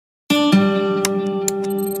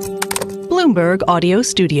Bloomberg Audio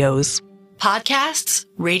Studios. Podcasts,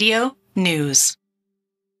 radio, news.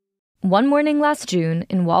 One morning last June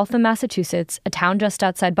in Waltham, Massachusetts, a town just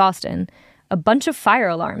outside Boston, a bunch of fire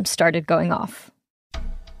alarms started going off.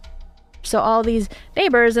 So all these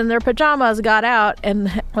neighbors in their pajamas got out and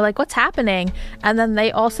were like, what's happening? And then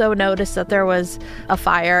they also noticed that there was a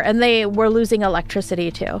fire and they were losing electricity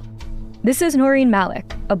too. This is Naureen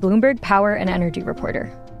Malik, a Bloomberg power and energy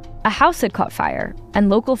reporter. A house had caught fire, and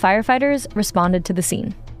local firefighters responded to the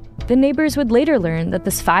scene. The neighbors would later learn that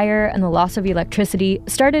this fire and the loss of electricity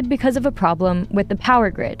started because of a problem with the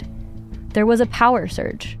power grid. There was a power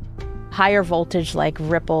surge. Higher voltage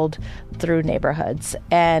rippled through neighborhoods.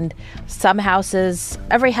 And some houses,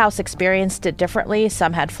 every house experienced it differently.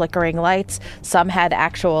 Some had flickering lights. Some had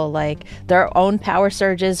actual their own power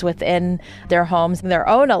surges within their homes. Their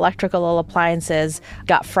own electrical appliances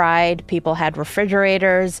got fried. People had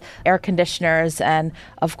refrigerators, air conditioners, and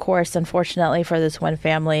of course, unfortunately for this one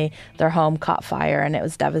family, their home caught fire and it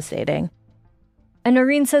was devastating. And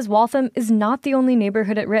Naureen says Waltham is not the only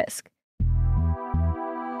neighborhood at risk.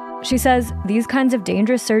 She says these kinds of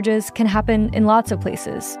dangerous surges can happen in lots of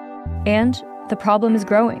places, and the problem is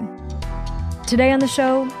growing. Today on the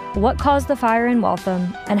show, what caused the fire in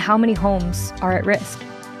Waltham and how many homes are at risk?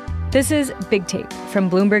 This is Big Take from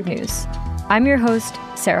Bloomberg News. I'm your host,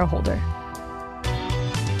 Sarah Holder.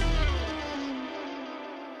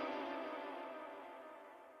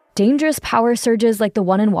 Dangerous power surges like the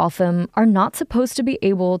one in Waltham are not supposed to be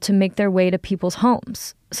able to make their way to people's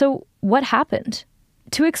homes. So what happened?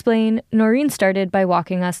 To explain, Naureen started by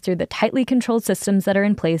walking us through the tightly controlled systems that are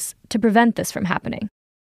in place to prevent this from happening.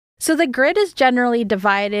 So the grid is generally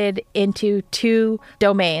divided into two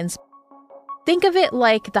domains. Think of it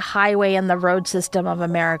like the highway and the road system of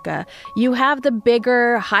America. You have the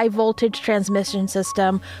bigger high voltage transmission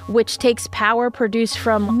system, which takes power produced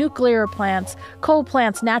from nuclear plants, coal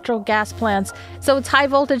plants, natural gas plants. So it's high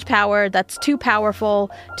voltage power that's too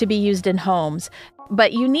powerful to be used in homes.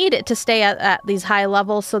 But you need it to stay at these high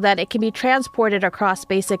levels so that it can be transported across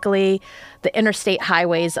basically the interstate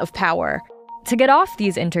highways of power. To get off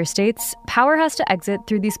these interstates, power has to exit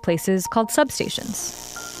through these places called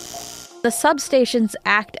substations. The substations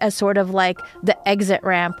act as sort of like the exit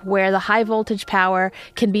ramp where the high voltage power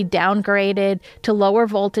can be downgraded to lower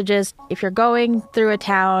voltages. If you're going through a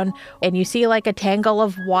town and you see a tangle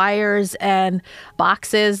of wires and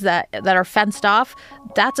boxes that are fenced off,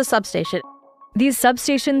 that's a substation. These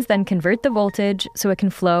substations then convert the voltage so it can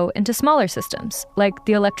flow into smaller systems, like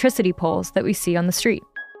the electricity poles that we see on the street.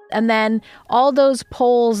 And then all those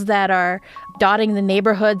poles that are dotting the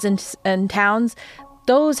neighborhoods and towns,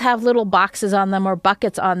 those have little boxes on them or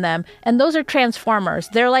buckets on them. And those are transformers.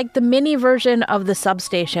 They're like the mini version of the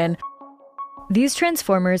substation. These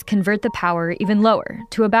transformers convert the power even lower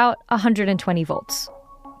to about 120 volts.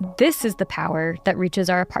 This is the power that reaches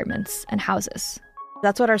our apartments and houses.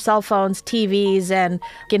 That's what our cell phones, TVs, and,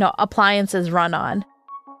 appliances run on.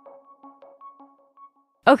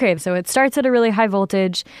 Okay, so it starts at a really high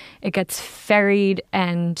voltage. It gets ferried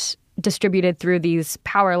and distributed through these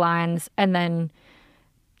power lines and then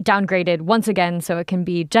downgraded once again so it can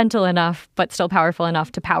be gentle enough but still powerful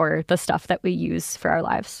enough to power the stuff that we use for our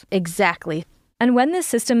lives. Exactly. And when this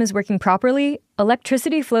system is working properly,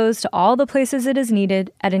 electricity flows to all the places it is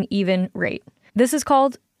needed at an even rate. This is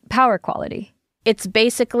called power quality. It's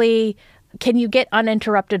basically, can you get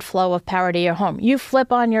uninterrupted flow of power to your home? You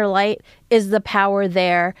flip on your light, is the power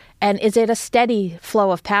there? And is it a steady flow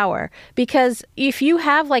of power? Because if you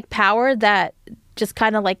have power that just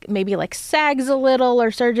kind of maybe sags a little or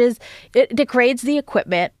surges, it degrades the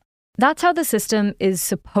equipment. That's how the system is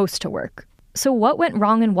supposed to work. So what went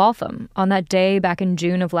wrong in Waltham on that day back in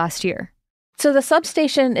June of last year? So the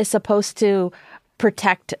substation is supposed to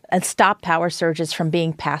protect and stop power surges from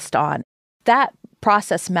being passed on. That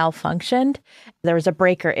process malfunctioned. There was a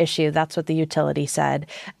breaker issue. That's what the utility said.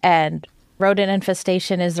 And rodent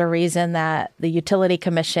infestation is the reason that the utility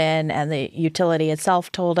commission and the utility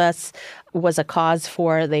itself told us was a cause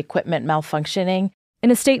for the equipment malfunctioning. In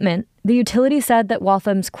a statement, the utility said that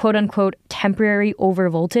Waltham's quote-unquote temporary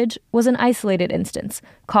overvoltage was an isolated instance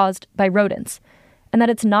caused by rodents, and that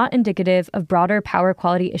it's not indicative of broader power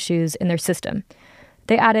quality issues in their system.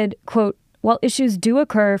 They added, quote, "While issues do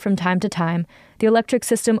occur from time to time, the electric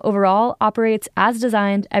system overall operates as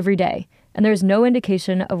designed every day, and there is no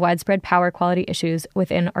indication of widespread power quality issues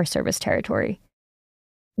within our service territory."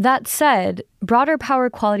 That said, broader power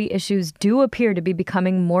quality issues do appear to be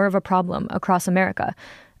becoming more of a problem across America,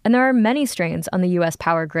 and there are many strains on the U.S.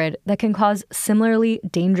 power grid that can cause similarly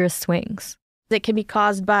dangerous swings. It can be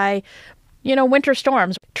caused by, winter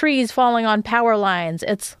storms, trees falling on power lines.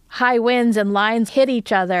 It's high winds and lines hit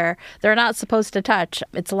each other. They're not supposed to touch.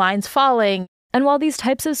 It's lines falling. And while these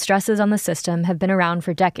types of stresses on the system have been around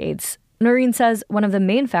for decades, Naureen says one of the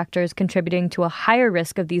main factors contributing to a higher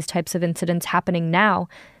risk of these types of incidents happening now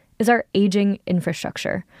is our aging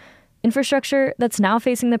infrastructure. Infrastructure that's now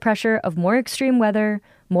facing the pressure of more extreme weather,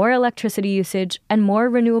 more electricity usage, and more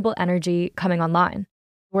renewable energy coming online.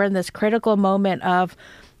 We're in this critical moment of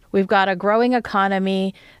we've got a growing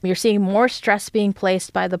economy. You're seeing more stress being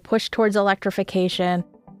placed by the push towards electrification.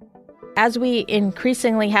 As we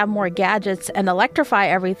increasingly have more gadgets and electrify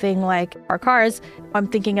everything like our cars, I'm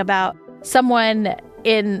thinking about someone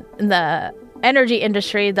in the energy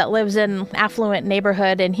industry that lives in an affluent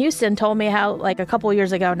neighborhood in Houston told me how, like a couple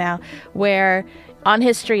years ago now, where on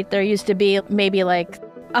his street there used to be maybe like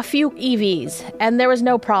a few EVs and there was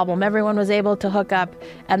no problem. Everyone was able to hook up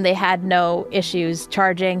and they had no issues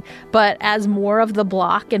charging. But as more of the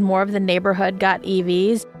block and more of the neighborhood got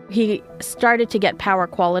EVs, he started to get power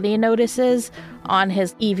quality notices on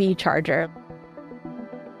his EV charger.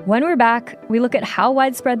 When we're back, we look at how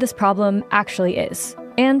widespread this problem actually is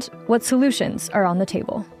and what solutions are on the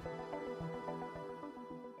table.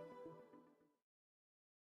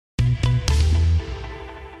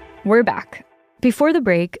 We're back. Before the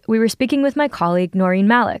break, we were speaking with my colleague Naureen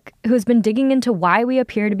Malik, who has been digging into why we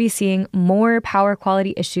appear to be seeing more power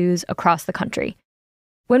quality issues across the country.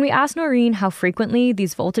 When we asked Naureen how frequently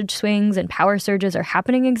these voltage swings and power surges are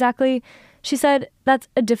happening exactly, she said that's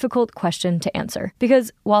a difficult question to answer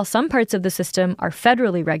because while some parts of the system are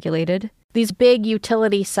federally regulated, these big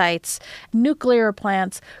utility sites, nuclear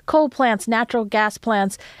plants, coal plants, natural gas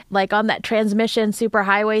plants, like on that transmission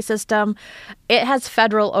superhighway system, it has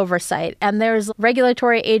federal oversight. And there's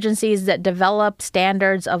regulatory agencies that develop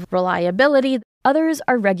standards of reliability. Others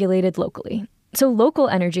are regulated locally. So local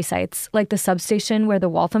energy sites, like the substation where the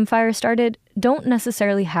Waltham fire started, don't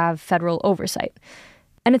necessarily have federal oversight.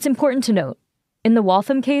 And it's important to note, in the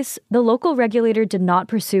Waltham case, the local regulator did not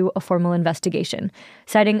pursue a formal investigation,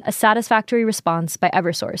 citing a satisfactory response by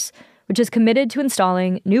Eversource, which is committed to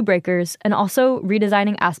installing new breakers and also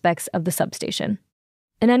redesigning aspects of the substation.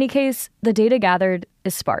 In any case, the data gathered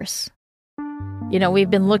is sparse. You know, we've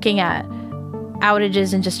been looking at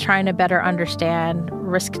outages and just trying to better understand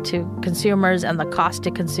risk to consumers and the cost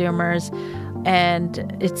to consumers.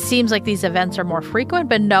 And it seems like these events are more frequent,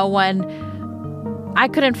 but I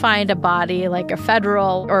couldn't find a body like a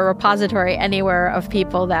federal or a repository anywhere of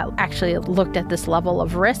people that actually looked at this level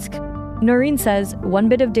of risk. Naureen says one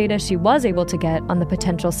bit of data she was able to get on the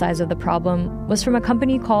potential size of the problem was from a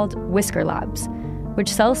company called Whisker Labs, which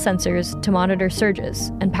sells sensors to monitor surges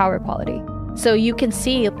and power quality. So you can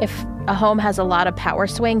see if a home has a lot of power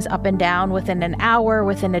swings up and down within an hour,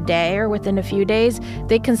 within a day, or within a few days,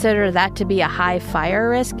 they consider that to be a high fire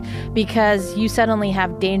risk because you suddenly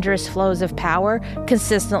have dangerous flows of power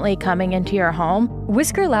consistently coming into your home.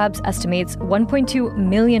 Whisker Labs estimates 1.2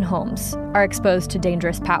 million homes are exposed to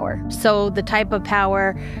dangerous power. So the type of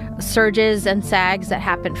power surges and sags that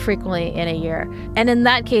happen frequently in a year. And in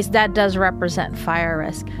that case, that does represent fire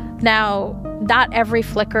risk. Now, not every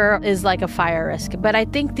flicker is like a fire risk, but I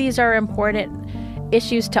think these are important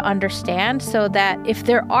issues to understand so that if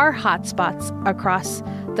there are hotspots across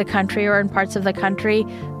the country or in parts of the country,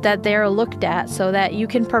 that they're looked at so that you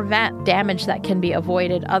can prevent damage that can be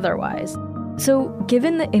avoided otherwise. So,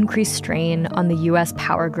 given the increased strain on the U.S.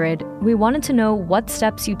 power grid, we wanted to know what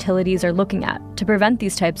steps utilities are looking at to prevent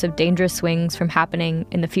these types of dangerous swings from happening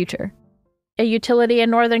in the future. A utility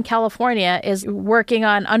in Northern California is working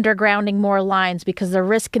on undergrounding more lines because the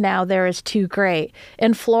risk now there is too great.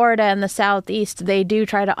 In Florida and the Southeast, they do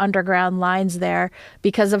try to underground lines there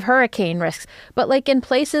because of hurricane risks. But like in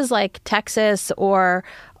places like Texas or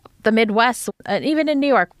the Midwest, and even in New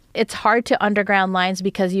York, it's hard to underground lines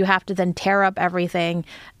because you have to then tear up everything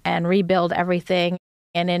and rebuild everything.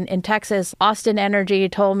 And in Texas, Austin Energy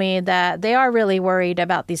told me that they are really worried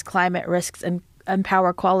about these climate risks and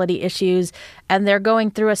power quality issues, and they're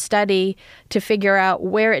going through a study to figure out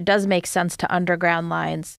where it does make sense to underground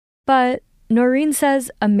lines. But Naureen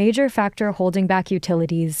says a major factor holding back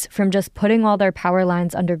utilities from just putting all their power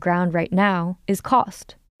lines underground right now is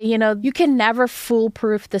cost. You know, you can never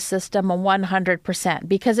foolproof the system 100%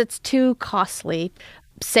 because it's too costly.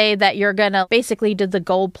 Say that you're going to basically do the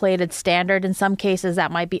gold-plated standard. In some cases,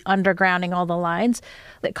 that might be undergrounding all the lines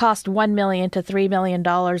that cost $1 million to $3 million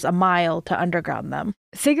a mile to underground them.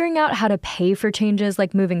 Figuring out how to pay for changes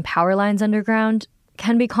like moving power lines underground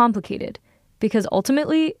can be complicated because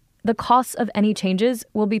ultimately, the costs of any changes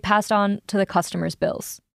will be passed on to the customer's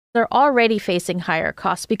bills. They're already facing higher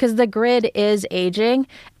costs because the grid is aging,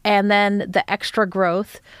 and then the extra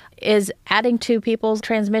growth is adding to people's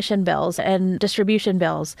transmission bills and distribution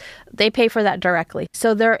bills. They pay for that directly.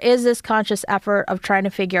 So there is this conscious effort of trying to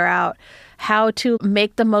figure out how to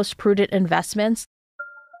make the most prudent investments.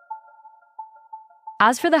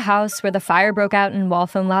 As for the house where the fire broke out in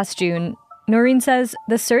Waltham last June, Naureen says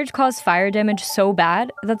the surge caused fire damage so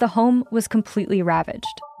bad that the home was completely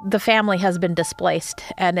ravaged. The family has been displaced,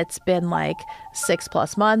 and it's been like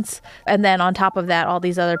 6+ months. And then on top of that, all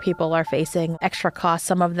these other people are facing extra costs,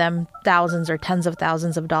 some of them thousands or tens of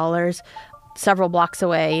thousands of dollars. Several blocks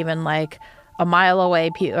away, even like a mile away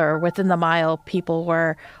or within the mile, people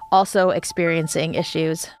were also experiencing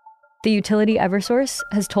issues. The utility Eversource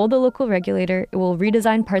has told the local regulator it will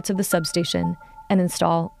redesign parts of the substation and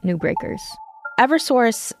install new breakers.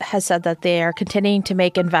 Eversource has said that they are continuing to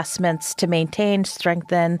make investments to maintain,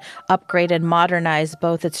 strengthen, upgrade, and modernize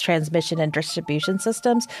both its transmission and distribution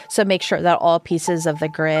systems, so make sure that all pieces of the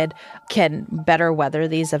grid can better weather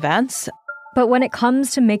these events. But when it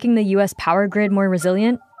comes to making the U.S. power grid more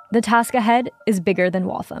resilient, the task ahead is bigger than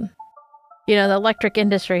Waltham. You know, the electric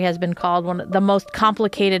industry has been called one of the most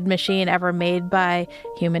complicated machine ever made by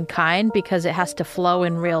humankind because it has to flow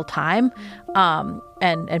in real time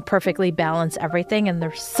and perfectly balance everything. And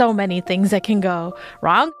there's so many things that can go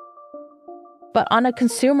wrong. But on a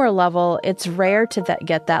consumer level, it's rare to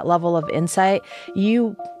get that level of insight.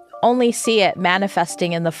 You only see it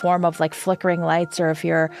manifesting in the form of like flickering lights or if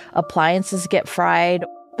your appliances get fried.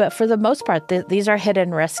 But for the most part, these are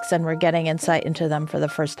hidden risks, and we're getting insight into them for the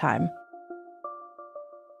first time.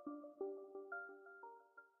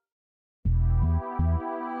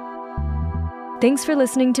 Thanks for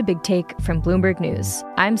listening to Big Take from Bloomberg News.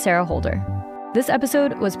 I'm Sarah Holder. This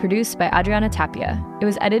episode was produced by Adriana Tapia. It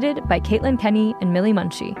was edited by Caitlin Penny and Millie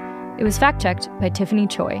Munchie. It was fact-checked by Tiffany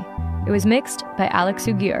Choi. It was mixed by Alex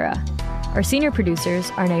Sugiura. Our senior producers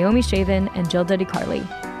are Naomi Shavin and Jill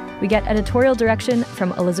DiCarli. We get editorial direction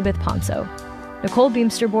from Elizabeth Ponso. Nicole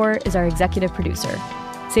Beamsterboer is our executive producer.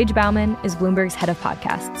 Sage Bauman is Bloomberg's head of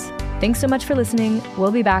podcasts. Thanks so much for listening.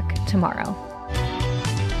 We'll be back tomorrow.